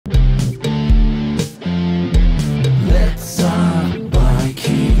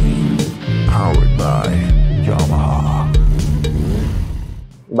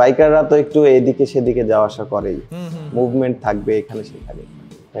বাইকাররা তো একটু এদিকে সেদিকে যাওয়া আসা করেই, মুভমেন্ট থাকবে এখানে সেখানে।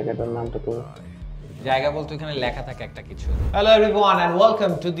 জায়গাটার নামটা তো জায়গা বলতে এখানে লেখা থাকে একটা কিছু। Hello everyone and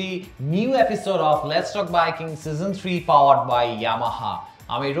welcome to the new episode of Let's Talk Biking Season 3 powered by Yamaha.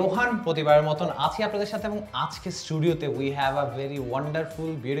 আমি রোহান প্রতিবারের মতন আছি আপনাদের সাথে এবং আজকে স্টুডিওতে we have a very wonderful,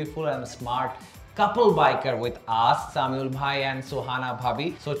 beautiful and smart couple biker with us, Samiul ভাই and সোহানা ভাবি।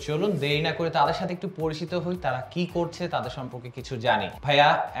 সো চলুন দেরি না করে তাদের সাথে একটু পরিচিত হই, তারা কি করছে তাদের সম্পর্কে কিছু জানি। ভাইয়া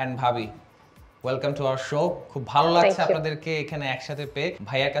and ভাবি, ওয়েলকাম টু আওয়ার শো। খুব ভালো লাগছে আপনাদেরকে এখানে একসাথে পেয়ে।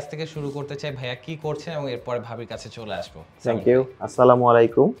 ভাইয়ার কাছ থেকে শুরু করতে চাই, ভাইয়া কি করছেন এবং এরপরে ভাবির কাছে চলে আসবো। Thank you. আসসালামু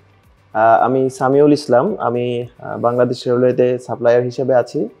আলাইকুম। আমি সামিউল ইসলাম, আমি বাংলাদেশ রেলওয়েতে সাপ্লায়ার হিসেবে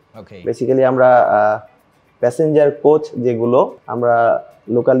আছি। ওকে। বেসিক্যালি আমরা প্যাসেঞ্জার কোচ যেগুলো আমরা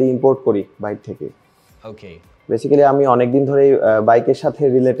লোকালি ইম্পোর্ট করি বাইরে থেকে। ওকে। বেসিক্যালি আমি অনেকদিন ধরে বাইকের সাথে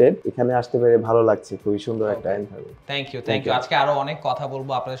রিলেটেড, এখানে আসতে পেরে ভালো লাগছে, খুবই সুন্দর একটা এনভায়রনমেন্ট। Thank you. আজকে আরো অনেক কথা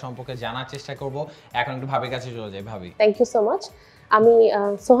বলবো, আপনাদের সম্পর্কে জানার চেষ্টা করব। এখন একটু ভাবির কাছে চলে যাই। ভাবি, থ্যাংক ইউ সো মাচ। আমি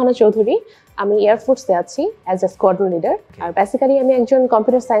সোহানা চৌধুরী, আমি এয়ারফোর্সে আছি as a squadron leader. R basically আমি একজন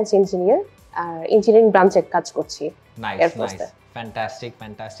কম্পিউটার সায়েন্স ইঞ্জিনিয়ার আর ইঞ্জিনিয়ারিং ব্রাঞ্চে কাজ করছি এয়ারফোর্সে।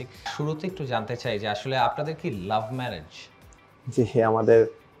 ফ্যান্টাস্টিক। শুরুতে একটু জানতে চাই যে আসলে আপনাদের কি লাভ ম্যারেজ? জি, আমাদের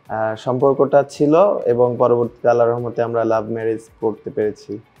সম্পর্কটা ছিল এবং পরবর্তীতে আল্লাহর রহমতে আমরা লাভ ম্যারেজ করতে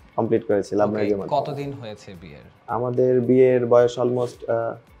পেরেছি, কমপ্লিট করেছি লাভ ম্যারেজের মাধ্যমে। কতদিন হয়েছে বিয়ের? আমাদের বিয়ের বয়স অলমোস্ট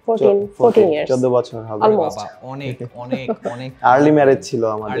 14 বছর হবে। বাবা, অনেক আর্লি ম্যারেজ ছিল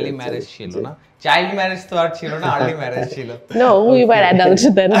আমাদের। আর্লি ম্যারেজ ছিল না, চাইল্ড ম্যারেজ তো আর ছিল না, আর্লি ম্যারেজ ছিল। No, we were adults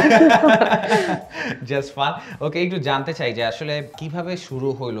then. Just fun. ওকে, একটু জানতে চাই যে আসলে কিভাবে শুরু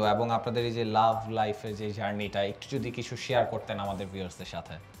হলো এবং আপনাদের এই যে লাভ লাইফের যে জার্নিটা একটু যদি কিছু শেয়ার করতেন আমাদের ভিউয়ার্সদের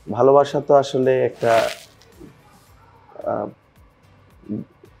সাথে। ভালোবাসা তো আসলে একটা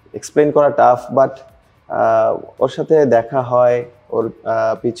এক্সপ্লেইন করা টাফ, বাট ওর সাথে দেখা হয়, ওর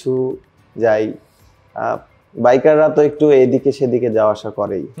পিছু যাই। বাইকাররা তো একটু এদিকে সেদিকে যাওয়া আসা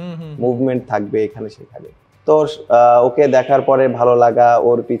করেই, মুভমেন্ট থাকবে এখানে সেখানে। তো ওকে দেখার পরে ভালো লাগা,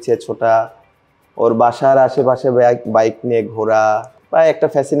 ওর পিছে ছোটা, ওর বাসার আশেপাশে বাইক নিয়ে ঘোরা, বা একটা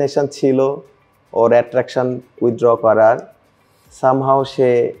ফ্যাসিনেশন ছিল ওর অ্যাট্রাকশন উইথড্র করার। সামহাও সে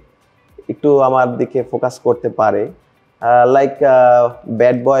একটু আমার দিকে ফোকাস করতে পারে, like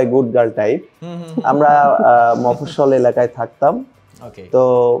bad boy good girl type. আমরা মফস্বল এলাকায় থাকতাম, তো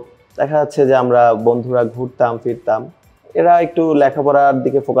দেখা যাচ্ছে যে আমরা বন্ধুরা ঘুরতাম ফিরতাম। এরা একটু লেখাপড়ার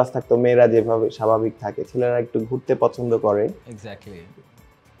দিকে ফোকাস থাকতো, মেয়েরা যেভাবে স্বাভাবিক থাকে, ছেলেরা একটু ঘুরতে পছন্দ করে। এক্স্যাক্টলি।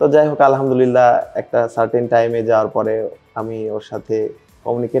 তো যাই হোক, আলহামদুলিল্লাহ একটা সার্টেন টাইমে যাওয়ার পরে আমি ওর সাথে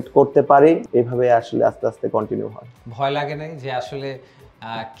কমিউনিকেট করতে পারি, এইভাবে আসলে আস্তে আস্তে কন্টিনিউ হয়। ভয় লাগে না যে আসলে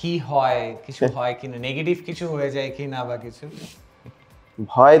কি হয়, কিছু হয় কিনা, নেগেটিভ কিছু হয়ে যায় কিনা বা কিছু?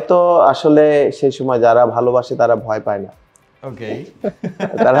 ভয় তো আসলে সেই সময় যারা ভালোবাসে তারা ভয় পায় না। ওকে।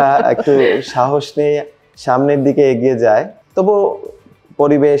 তারা একটু সাহস নিয়ে সামনের দিকে এগিয়ে যায়। তবু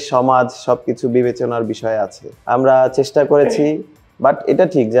পরিবেশ সমাজ সবকিছু বিবেচনার বিষয় আছে। আমরা চেষ্টা করেছি, বাট এটা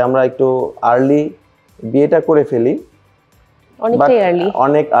ঠিক যে আমরা একটু আর্লি বিয়েটা করে ফেলি,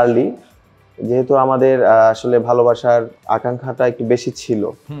 অনেক আর্লি, যেহেতু আমাদের আসলে ভালোবাসার আকাঙ্ক্ষাটা একটু বেশি ছিল।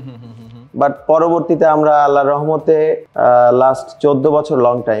 বাট পরবর্তীতে আমরা আল্লাহর রহমতে লাস্ট 14 বছর,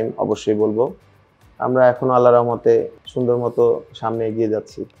 লং টাইম অবশ্যই বলবো, আমরা এখন আল্লাহর রহমতে সুন্দর মতো সামনে এগিয়ে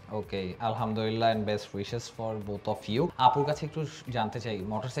যাচ্ছি। ওকে, আলহামদুলিল্লাহ and best wishes for both of you. আপুর কাছে একটু জানতে চাই,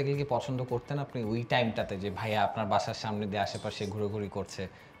 মোটরসাইকেল কি পছন্দ করতেন আপনি ওই টাইমটাতে, যে ভাইয়া আপনার বাসার সামনে দিয়ে আশেপাশে ঘুরোঘুরি করছে,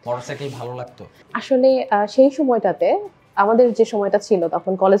 মোটরসাইকেল ভালো লাগতো? আসলে সেই সময়টাতে আমাদের যে সময়টা ছিল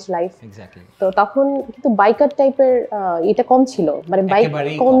তখন কলেজ লাইফ, তো তখন কিন্তু বাইকার টাইপের এটা কম ছিল, মানে বাইক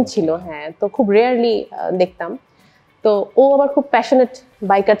কম ছিল। হ্যাঁ, তো খুব রেয়ারলি দেখতাম। তো ও আবার খুব প্যাশনেট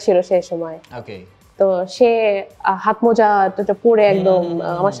বাইকার ছিল সেই সময়। ওকে। তো সে হাত মোজা পরে একদম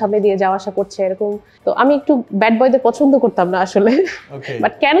আমার সামনে দিয়ে যাওয়া আসা করছে এরকম। তো আমি একটু ব্যাড বয়দের পছন্দ করতাম না আসলে,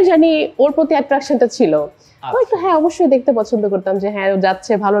 বাট কেন জানি ওর প্রতি অ্যাট্রাকশনটা ছিল। তো একটু হ্যাঁ অবশ্যই দেখতে পছন্দ করতাম যে হ্যাঁ ও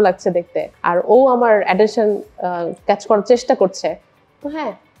যাচ্ছে, ভালো লাগছে দেখতে, আর ও আমার অ্যাটেনশন ক্যাচ করার চেষ্টা করছে। তো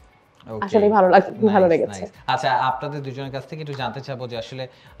হ্যাঁ, আসলে ভালো লেগেছে। আচ্ছা, আপনাদের দুজনের কাছ থেকে একটু জানতে চাবো যে আসলে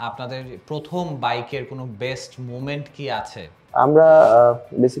আপনাদের প্রথম বাইকের কোনো বেস্ট মোমেন্ট কি আছে? আমরা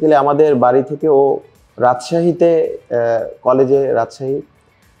বেসিক্যালি আমাদের বাড়ি থেকে ও রাজশাহীতে কলেজে, রাজশাহী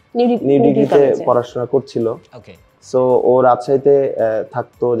নিউ ডিগ্রিতে পড়াশোনা করছিল। ওকে। সো ও রাজশাহীতে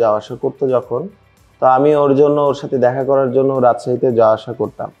থাকতো, যাওয়া আসা করতো যখন, তো আমি ওর জন্য, ওর সাথে দেখা করার জন্য রাজশাহীতে যাওয়া আসা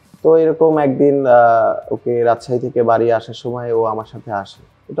করতাম। তো এরকম একদিন ওকে রাজশাহী থেকে বাড়ি আসার সময় ও আমার সাথে আসে।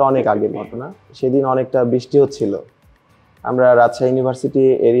 এটা অনেক আগের ঘটনা। সেদিন অনেকটা বৃষ্টি হচ্ছিল, আমরা রাজশাহী ইউনিভার্সিটি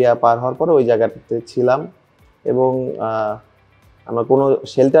এরিয়া পার হওয়ার পরে ওই জায়গাটাতে ছিলাম এবং আমরা কোনো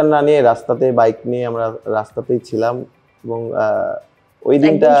শেল্টার না নিয়ে রাস্তাতে বাইক নিয়ে আমরা রাস্তাতেই ছিলাম এবং ওই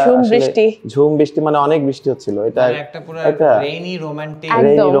দিনটা ঝুম আসলে বৃষ্টি। ঝুম বৃষ্টি, মানে অনেক বৃষ্টি হচ্ছিল। এটা মানে একটা পুরো রেইনি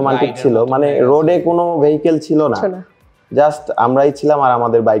রোমান্টিক ছিল, মানে রোডে কোনো ভেহিকেল ছিল না, জাস্ট আমরাই ছিলাম আর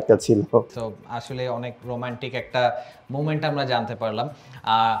আমাদের বাইকটা ছিল। তো আসলে অনেক রোমান্টিক একটা মোমেন্ট আমরা জানতে পারলাম।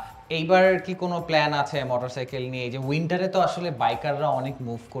 এইবার কি কোনো প্ল্যান আছে মোটরসাইকেল নিয়ে? এই যে উইন্টারে তো আসলে বাইকাররা অনেক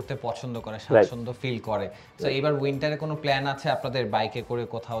মুভ করতে পছন্দ করে, স্বাচ্ছন্দ্য ফিল করে, তো এইবার উইন্টারে কোনো প্ল্যান আছে আপনাদের বাইকে করে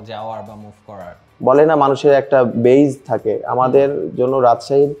কোথাও যাওয়ার বা মুভ করার? বলে না মানুষের একটা বেজ থাকে, আমাদের জন্য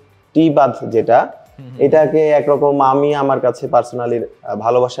রাজশাহীর টি বাঁধ যেটা, এটাকে একরকম আমি আমার কাছে পার্সোনালি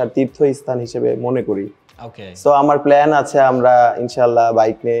ভালোবাসার তীর্থস্থান হিসেবে মনে করি। ওকে, সো আমার প্ল্যান আছে আমরা ইনশাআল্লাহ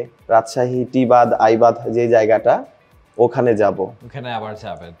বাইক নিয়ে রাজশাহী টি বাঁধ আই বাঁধ যে জায়গাটা, ওখানে যাব। ওখানে আবার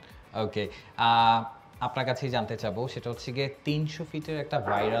যাবেন। ওকে, আপনার কাছেই জানতে চাবো, সেটা হচ্ছে গিয়ে 300 ফিটের একটা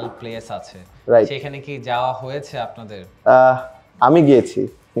ভাইরাল প্লেস আছে, সেখানে কি যাওয়া হয়েছে আপনাদের? আমি গিয়েছি।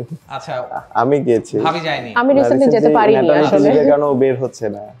 আচ্ছা, আমি গিয়েছি, ভাবি যায়নি। আমি রিসেন্টলি যেতে পারিনি আসলে, কারণ বের হচ্ছে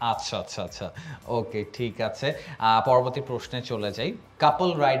না। আচ্ছা আচ্ছা আচ্ছা, ওকে ঠিক আছে। পরবর্তী প্রশ্নে চলে যাই। কাপল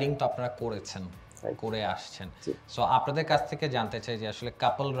রাইডিং তো আপনারা করেছেন, করে আসছেন, সো আপনাদের কাছ থেকে জানতে চাই যে আসলে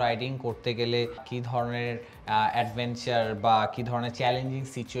কাপল রাইডিং করতে গেলে কি ধরনের অ্যাডভেঞ্চার বা কি ধরনের চ্যালেঞ্জিং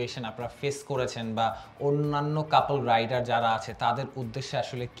সিচুয়েশন আপনারা ফেস করেছেন, বা অন্যান্য কাপল রাইডার যারা আছে তাদের উদ্দেশ্যে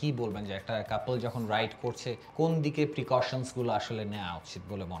আসলে কি বলবেন যে একটা কাপল যখন রাইড করছে কোন দিকে প্রিকশনসগুলো আসলে নেওয়া উচিত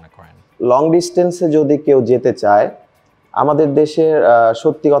বলে মনে করেন? লং ডিস্টেন্সে যদি কেউ যেতে চায়, আমাদের দেশের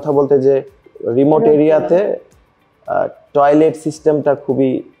সত্যি কথা বলতে যে রিমোট এরিয়াতে টয়লেট সিস্টেমটা খুবই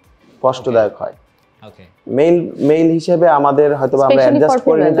কষ্টদায়ক হয়। ওকে, মেল হিসেবে আমাদের হয়তো আমরা অ্যাডজাস্ট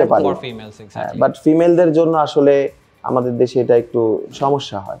করে নিতে পারি, বাট ফিমেলদের জন্য আসলে আমাদের দেশে এটা একটু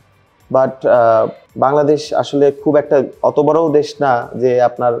সমস্যা হয়। বাট বাংলাদেশ আসলে খুব একটা অত বড়ও দেশ না যে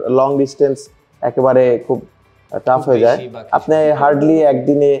আপনার লং ডিস্টেন্স একেবারে খুব টাফ হয়ে যায়। আপনি হার্ডলি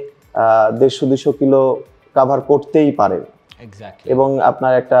একদিনে 150-200 কিলো কাভার করতেই পারেন, এবং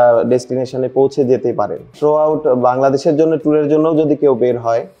আপনার একটা ডেস্টিনেশনে পৌঁছে যেতেই পারেন। থ্রু আউট বাংলাদেশের জন্য ট্যুরের জন্য যদি কেউ বের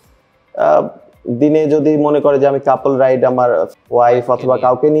হয়, দিনে যদি মনে করে যে আমি কাপল রাইড আমার ওয়াইফ অথবা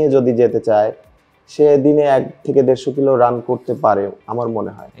কাউকে নিয়ে যদি যেতে চায়, সে দিনে 1 থেকে 150 কিলো রান করতে পারে আমার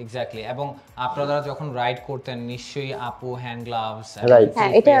মনে হয়। এক্স্যাক্টলি। এবং আপনারা যখন রাইড করতেন নিশ্চয়ই আপু হ্যান্ড গ্লাভস,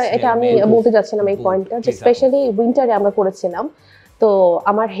 হ্যাঁ এটা আমি বলতে যাচ্ছিলাম এই পয়েন্টটা, যে স্পেশালি উইন্টারে আমরা করেছিলাম, তো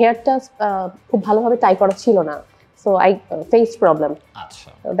আমার হেয়ারটা খুব ভালোভাবে টাই করা ছিল না, সো আই ফেস প্রবলেম। আচ্ছা,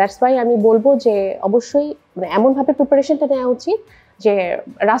 দ্যাটস ওয়াই আমি বলবো যে অবশ্যই মানে এমন ভাবে প্রিপারেশনটা নেওয়া উচিত যে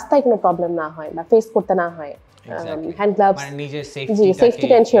রাস্তায় কোনো প্রবলেম না হয় বা ফেস করতে না হয়। হ্যান্ড গ্লাভস মানে নিজের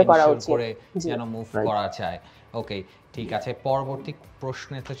সেফটিটা এনশিওর করা উচিত যেন মুভ করা যায়। ওকে ঠিক আছে, পরবর্তী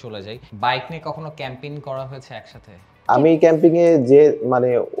প্রশ্নেতে চলে যাই। বাইক নিয়ে কখনো ক্যাম্পিং করা হয়েছে একসাথে? আমি ক্যাম্পিং এ যে মানে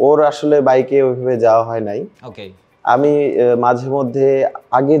ওর আসলে বাইকে ওইভাবে যাওয়া হয় নাই। ওকে, আমি মাঝে মধ্যে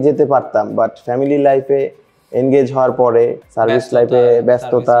আগে যেতে পারতাম, বাট ফ্যামিলি লাইফে এনগেজ হওয়ার পরে, সার্ভিস লাইফে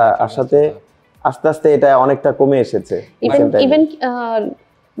ব্যস্ততা আসাতে আস্তে আস্তে এটা অনেকটা কমে এসেছে। ইভেন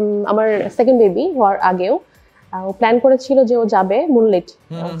আমার সেকেন্ড বেবি হওয়ার আগেও ও প্ল্যান করেছিল যে ও যাবে মুনলিট,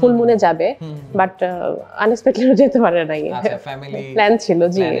 ফুল মুনে যাবে, বাট আনএক্সপেক্টেডলি যেতে পারে নাই। আচ্ছা, ফ্যামিলি প্ল্যান ছিল,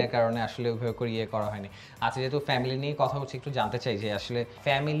 জি, প্ল্যানের কারণে আসলে ওইভাবে করে করা হয়নি। আচ্ছা, যেহেতু ফ্যামিলি নিয়ে কথা হচ্ছে, একটু জানতে চাই যে আসলে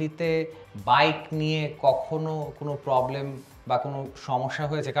ফ্যামিলিতে বাইক নিয়ে কখনো কোনো প্রবলেম বা কোনো সমস্যা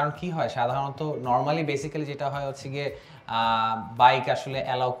হয়েছে? কারণ কি হয় সাধারণত নর্মালি বেসিক্যালি যেটা হয় হচ্ছে গিয়ে বাইক আসলে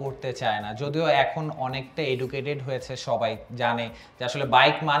অ্যালাউ করতে চায় না, যদিও এখন অনেকটা এডুকেটেড হয়েছে, সবাই জানে যে আসলে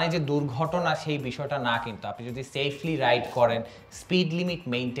বাইক মানে যে দুর্ঘটনা সেই বিষয়টা না, কিন্তু আপনি যদি সেফলি রাইড করেন, স্পিড লিমিট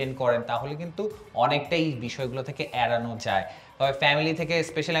মেনটেন করেন, তাহলে কিন্তু অনেকটাই বিষয়গুলো থেকে এড়ানো যায়। তবে ফ্যামিলি থেকে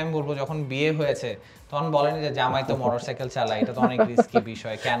স্পেশালি আমি বলবো যখন বিয়ে হয়েছে তখন বলেনি যে জামাই তো মোটরসাইকেল চালায়, এটা তো অনেক রিস্কি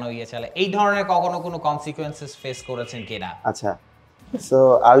বিষয়, কেন চালায়, এই ধরনের কখনো কোনো কনসিকুয়েন্সেস ফেস করেছেন কিনা? আচ্ছা, সো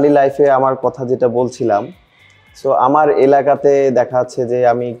আর্লি লাইফে আমার কথা যেটা বলছিলাম, সো আমার এলাকাতে দেখা যাচ্ছে যে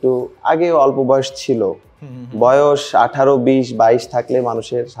আমি একটু আগে অল্প বয়স ছিল, বয়স 18, 20, 22 থাকলে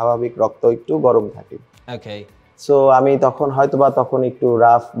মানুষের স্বাভাবিক রক্ত একটু গরম থাকে। ওকে, সো আমি তখন হয়তোবা তখন একটু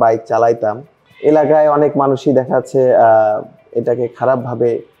রাফ বাইক চালাইতাম। এলাকায় অনেক মানুষই দেখা যাচ্ছে এটাকে খারাপ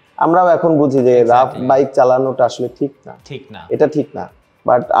ভাবে, আমরাও এখন বুঝি যে রাফ বাইক চালানোটা আসলে ঠিক না, এটা ঠিক না,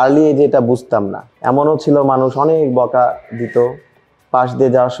 বাট আর্লি এজে এটা বুঝতাম না। এমনও ছিল মানুষ অনেক বকা দিত, পাশ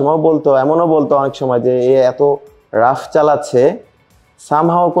দিয়ে যাওয়ার সময় বলতো, এমনও বলতো অনেক সময় যে এ এত রাফ চালাচ্ছে,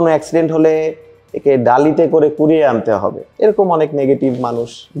 সামহাও কোনো অ্যাক্সিডেন্ট হলে একে ডালিতে করে কুড়িয়ে আনতে হবে, এরকম অনেক নেগেটিভ মানুষ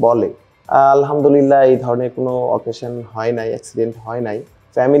বলে। আলহামদুলিল্লাহ এই ধরনের কোনো অকেশন হয় নাই, অ্যাক্সিডেন্ট হয় নাই।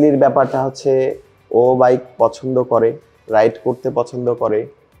 ফ্যামিলির ব্যাপারটা হচ্ছে ও বাইক পছন্দ করে, রাইড করতে পছন্দ করে।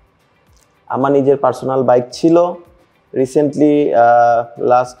 আমার নিজের পার্সোনাল বাইক ছিল, recently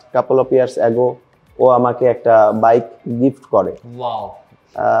last couple of years ago ও আমাকে একটা বাইক গিফট করে। ওয়াও,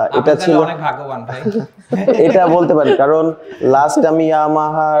 এটা ছিল অনেক ভাগ্যবান ভাই। এটা বলতে পারি, কারণ লাস্ট আমি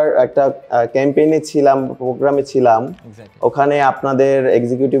ইয়ামাহার একটা ক্যাম্পেইনে ছিলাম, প্রোগ্রামে ছিলাম। ওখানে আপনাদের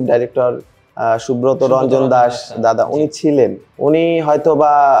এক্সিকিউটিভ ডাইরেক্টর সুব্রত রঞ্জন দাস দাদা উনি ছিলেন। উনি হয়তো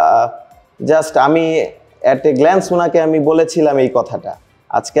বা জাস্ট আমি এট এ গ্ল্যান্স ওনাকে আমি বলেছিলাম এই কথাটা।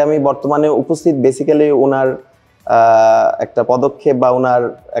 আজকে আমি বর্তমানে উপস্থিত বেসিক্যালি ওনার একটা পদক্ষেপ বা ওনার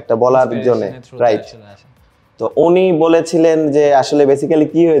একটা বলার জন্য, রাইট। তো উনি বলেছিলেন যে আসলে বেসিক্যালি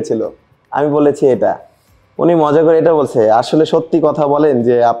কি হয়েছিল, আমি বলেছি এটা। উনি মজা করে এটা বলছে, আসলে সত্যি কথা বলেন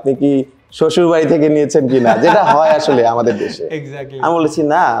যে আপনি কি শ্বশুর বাড়ি থেকে নিয়েছেন কিনা, যেটা হয় আসলে আমাদের দেশে। আমি বলেছি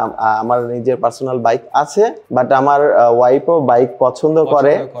না, আমার নিজের পার্সোনাল বাইক আছে, বাট আমার ওয়াইফও বাইক পছন্দ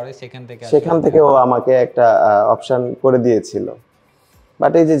করে, সেখান থেকে ও আমাকে একটা অপশন করে দিয়েছিল।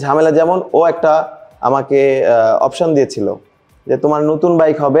 বাট এই যে ঝামেলা, যেমন ও একটা আমাকে অপশন দিয়েছিল যে তোমার নতুন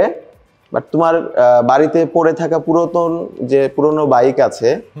বাইক হবে, বাট তোমার বাড়িতে পড়ে থাকা পুরাতন যে পুরনো বাইক আছে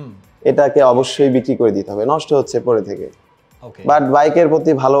এটাকে অবশ্যই বিক্রি করে দিতে হবে, নষ্ট হচ্ছে পড়ে থেকে। বাট বাইকের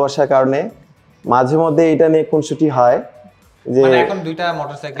প্রতি ভালোবাসার কারণে মাঝে মধ্যে এটা নিয়ে খুনসুটি হয় যে এখন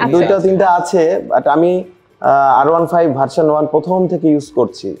দুইটা তিনটা আছে, বাট আমি R15 ভার্সন 1 প্রথম থেকে ইউজ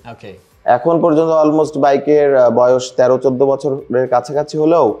করছি। এখন পর্যন্ত অলমোস্ট বাইকের বয়স 13-14 বছরের কাছাকাছি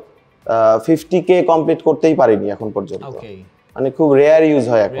হলেও 50K কমপ্লিট করতেই পারিনি এখন পর্যন্ত। মানে খুব রেয়ার ইউজ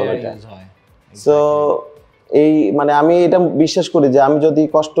হয় এখন এটা। সো এই মানে আমি এটা বিশ্বাস করি যে আমি যদি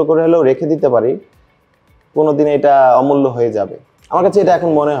কষ্ট করে হলেও রেখে দিতে পারি, কোনোদিন এটা অমূল্য হয়ে যাবে। আমার কাছে এটা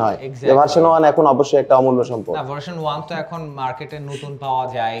এখন মনে হয় যে ভার্সন 1 এখন অবশ্যই একটা অমূল্য সম্পদ। না, ভার্সন 1 তো এখন মার্কেটে নতুন পাওয়া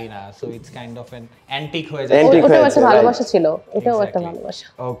যায় না, so it's kind of an antique হয়ে যায়। ওটাও একটা ভালোবাসা ছিল, ওটাও একটা ভালোবাসা।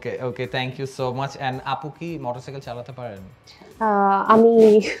 ওকে ওকে, thank you so much. And আপু কি মোটরসাইকেল চালাতে পারেন? আমি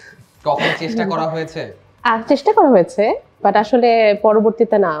কখনো চেষ্টা করা হয়েছে? চেষ্টা করা হয়েছে, বাট আসলে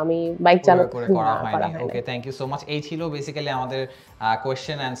পরবর্তীতে না, আমি বাইক চালাতে করা হয়নি। ওকে, থ্যাংক ইউ সো মাচ। এই ছিল বেসিক্যালি আমাদের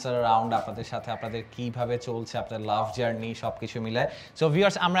কোশ্চেন অ্যানসার রাউন্ড আপনাদের সাথে, আপনাদের কিভাবে চলছে আপনাদের লাভ জার্নি সবকিছু মিলায়। সো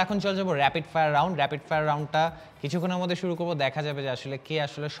ভিউয়ার্স, আমরা এখন চলে যাব rapid fire round. Rapid fire রাউন্ডটা কিছুক্ষণের মধ্যে শুরু করব, দেখা যাবে যে আসলে কে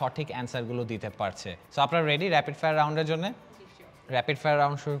আসলে সঠিক অ্যানসারগুলো দিতে পারছে। সো আপনারা রেডি র্যাপিড ফায়ার রাউন্ডের জন্য? র্যাপিড ফায়ার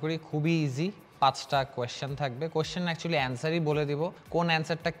রাউন্ড শুরু করি। খুবই ইজি, 5টা কোয়েশ্চেন থাকবে। কোয়েশ্চেন অ্যাকচুয়ালি অ্যানসারই বলে দিব, কোন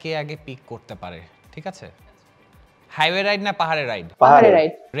অ্যানসারটা কে আগে পিক করতে পারে, ঠিক আছে? হাইওয়ে রাইড না পাহাড়ে রাইড? পাহাড়ে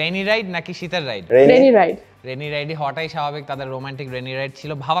রাইড। রেনি রাইড নাকি শীতের রাইড? Rainy ride. রেনি রাইডই হওয়াটাই স্বাভাবিক, তাদের রোমান্টিক রেনি রাইড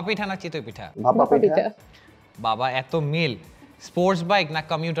ছিল। ভাপা পিঠা না চিতই পিঠা? ভাপা পিঠা। বাবা এত মিল। স্পোর্টস বাইক না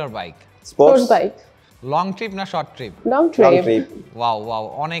commuter bike? Sports bike. Long trip না short trip? Long trip. Wow wow,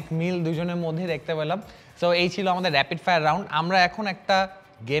 অনেক মিল দুজনের মধ্যে দেখতে পেলাম। সো এই ছিল আমাদের র্যাপিড ফায়ার রাউন্ড। আমরা এখন একটা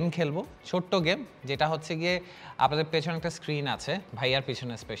গেম খেলবো, ছোট্ট গেম, যেটা হচ্ছে গিয়ে আপনাদের পেছনে একটা স্ক্রিন আছে, ভাইয়ার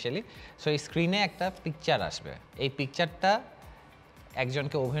পিছনে স্পেশালি। সো এই স্ক্রিনে একটা পিকচার আসবে, এই পিকচারটা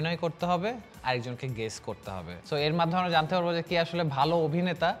একজনকে অভিনয় করতে হবে, আরেকজনকে গেস করতে হবে। সো এর মাধ্যমে আমরা জানতে পারবো যে কি আসলে ভালো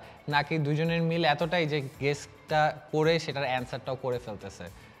অভিনেতা নাকি দুজনের মিল এতটাই যে গেসটা করে সেটার অ্যান্সারটাও করে ফেলতেছে।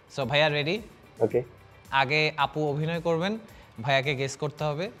 সো ভাইয়া রেডি? ওকে। আগে আপু অভিনয় করবেন, ভাইয়াকে গেস করতে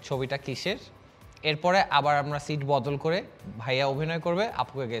হবে ছবিটা কিসের। এরপরে আবার আমরা সিট বদল করে ভাইয়া অভিনয় করবে,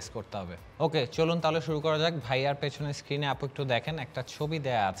 আপুকে গেস করতে হবে। ওকে, চলুন তাহলে শুরু করা যাক। ভাইয়ার পেছনে স্ক্রিনে আপু একটু দেখেন, একটা ছবি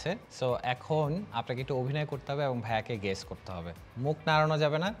দেয়া আছে। সো এখন আপনাকে একটু অভিনয় করতে হবে এবং ভাইয়াকে গেস করতে হবে। মুখ নাড়ানো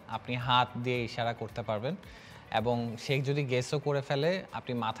যাবে না, আপনি হাত দিয়ে ইশারা করতে পারবেন। এবং সে যদি গেসও করে ফেলে,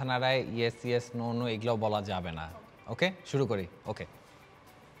 আপনি মাথা নাড়ায় ইয়েস ইয়েস নো নো এগুলো বলা যাবে না। ওকে, শুরু করি। ওকে,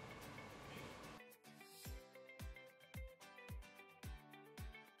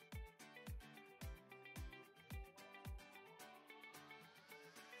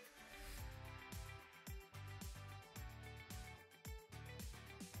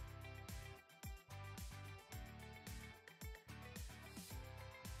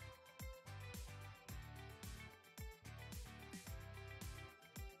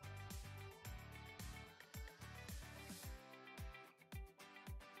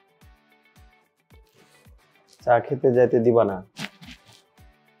 চা খেতে যাইতে দিবা না?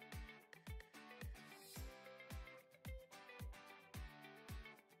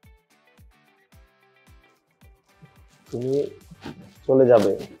 তুমি চলে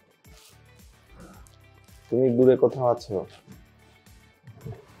যাবে, তুমি দূরে কোথাও আছো।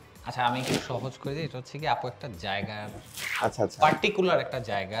 আচ্ছা আমি একটু সহজ করে দিই, এটা হচ্ছে কি আপু একটা জায়গার, আচ্ছা আচ্ছা পার্টিকুলার একটা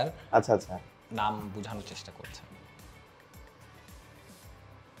জায়গার আচ্ছা আচ্ছা নাম বোঝানোর চেষ্টা করছে।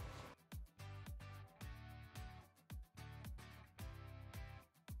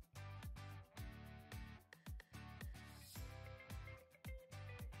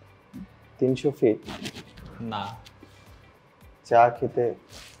 তিনশো ফিট না। চা খেতে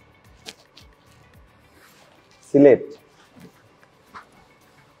সিলেট,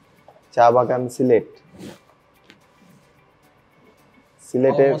 চা বাগান সিলেট,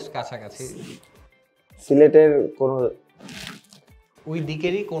 সিলেটের অলমোস্ট কাছাকাছি, সিলেটের কোন ওই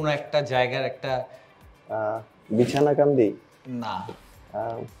দিকেরই কোনো একটা জায়গার একটা বিছানাকান্দি, না।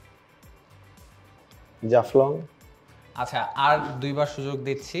 জাফলং। আচ্ছা, আর দুইবার সুযোগ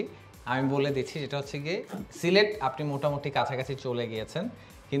দিচ্ছি, আমি বলে দিচ্ছি, যেটা হচ্ছে গিয়ে সিলেট আপনি মোটামুটি কাছাকাছি চলে গিয়েছেন,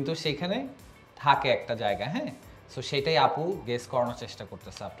 কিন্তু সেখানে থাকে একটা জায়গা, হ্যাঁ, সো সেটাই আপু গেস করানোর চেষ্টা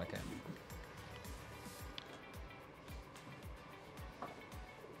করতেছে আপনাকে।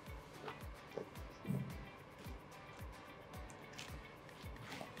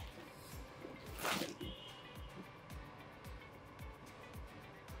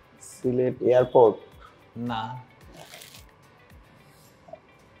 সিলেট এয়ারপোর্ট, না।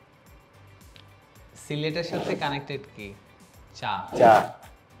 সিলেটের সাথে কানেক্টেড কি? চা। চা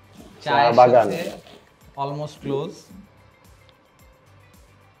চায়ের বাগান। সাথে অলমোস্ট ক্লোজ।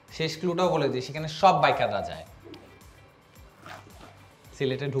 শেষ ক্লুটাও বলে দিই, সেখানে সব বাইকাররা যায়।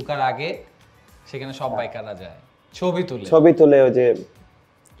 সিলেটে ঢোকার আগে সেখানে সব বাইকাররা যায় ছবি তুলে ওই যে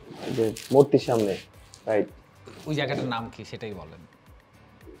মূর্তির সামনে, রাইট? ওই জায়গাটার নাম কি সেটাই বলেন।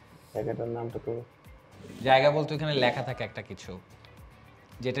 জায়গাটার নামটা তো জায়গা বলতে ওখানে লেখা থাকে একটা কিছু,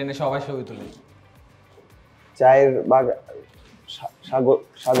 যেটা নিয়ে সবাই ছবি তুলে। চায়ের বাগান,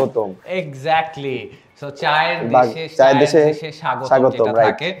 স্বাগতম। এক্স্যাক্টলি। সো চায়ের দেশে স্বাগতম যেটা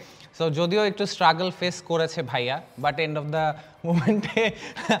থাকে। সো যদিও একটু স্ট্রাগল ফেস করেছে ভাইয়া, বাট এন্ড অফ দ্য মোমেন্টে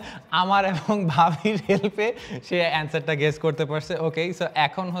আমার এবং ভাবির হেল্পে সে অ্যান্সারটা গেস করতে পারছে। ওকে, সো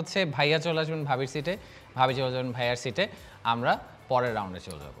এখন হচ্ছে ভাইয়া চলে আসবেন ভাবির সিটে, ভাবি চলে যাবেন ভাইয়ার সিটে, আমরা পরের রাউন্ডে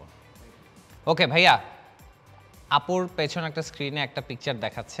চলে যাব। ওকে ভাইয়া, আপুর পেছনে একটা স্ক্রিনে একটা পিকচার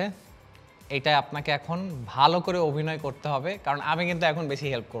দেখাচ্ছে, এটা আপনাকে এখন ভালো করে অভিনয় করতে হবে, কারণ আমি কিন্তু এখন বেশি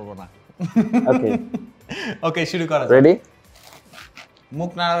হেল্প করব না। ওকে ওকে, শুরু করা যাক। রেডি?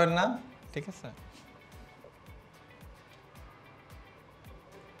 মুখ নাড়াবেন না, ঠিক আছে?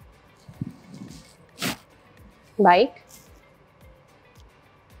 বাইক,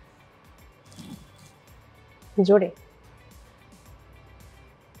 জোরে,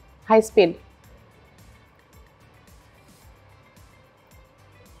 হাই স্পিড,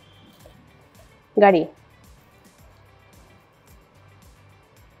 গাড়ি,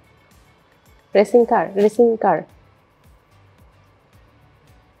 রেসিং কার,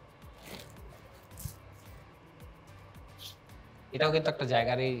 এটাও কিন্তু একটা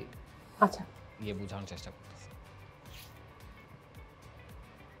জায়গারই আচ্ছা, ইয়ে বোঝানোর চেষ্টা করতেছে।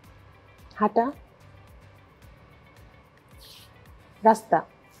 হাঁটা, রাস্তা,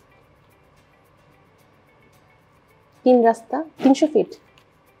 300 ফিট।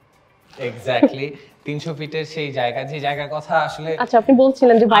 এক্স্যাক্টলি 300 ফিটের সেই জায়গা, যে জায়গার কথা আসলে আচ্ছা, আপনি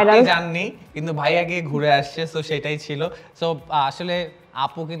বলছিলেন যে ভাইরাল আপনি জাননি, কিন্তু ভাইয়া গিয়ে ঘুরে আসছে, সো সেটাই ছিল। সো আসলে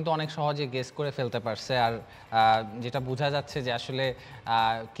আপু কিন্তু অনেক সহজে গেস করে ফেলতে পারছে। আর যেটা বোঝা যাচ্ছে যে আসলে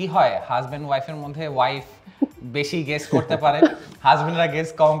কি হয়, হাজবেন্ড ওয়াইফের মধ্যে ওয়াইফ বেশি গেস করতে পারে, হাজবেন্ডরা গেস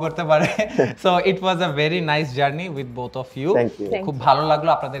কম করতে পারে। So it was a very nice journey with both of you. খুব ভালো লাগলো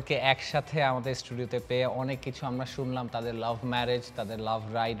আপনাদেরকে একসাথে আমাদের স্টুডিওতে পেয়ে। অনেক কিছু আমরা শুনলাম, তাদের লাভ ম্যারেজ, তাদের লাভ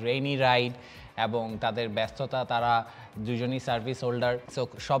রাইড, রেইনি রাইড, এবং তাদের ব্যস্ততা, তারা দুজনই সার্ভিস হোল্ডার। সো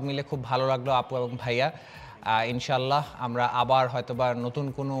সব মিলে খুব ভালো লাগলো আপু এবং ভাইয়া। ইনশাল্লাহ আমরা আবার হয়তোবা নতুন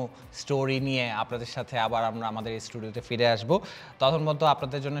কোনো স্টোরি নিয়ে আপনাদের সাথে আবার আমরা আমাদের স্টুডিওতে ফিরে আসব। তখন পর্যন্ত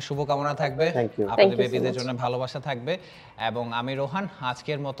আপনাদের জন্য শুভকামনা থাকবে, আপনাদের বেবিদের জন্য ভালোবাসা থাকবে। এবং আমি রোহান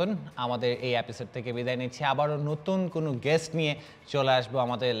আজকের মতন আমাদের এই এপিসোড থেকে বিদায় নিচ্ছি। আবারও নতুন কোনো গেস্ট নিয়ে চলে আসবো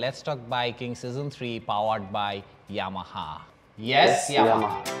আমাদের let's talk biking season 3 powered by Yamaha. Yes,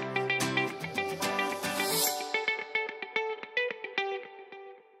 Yamaha.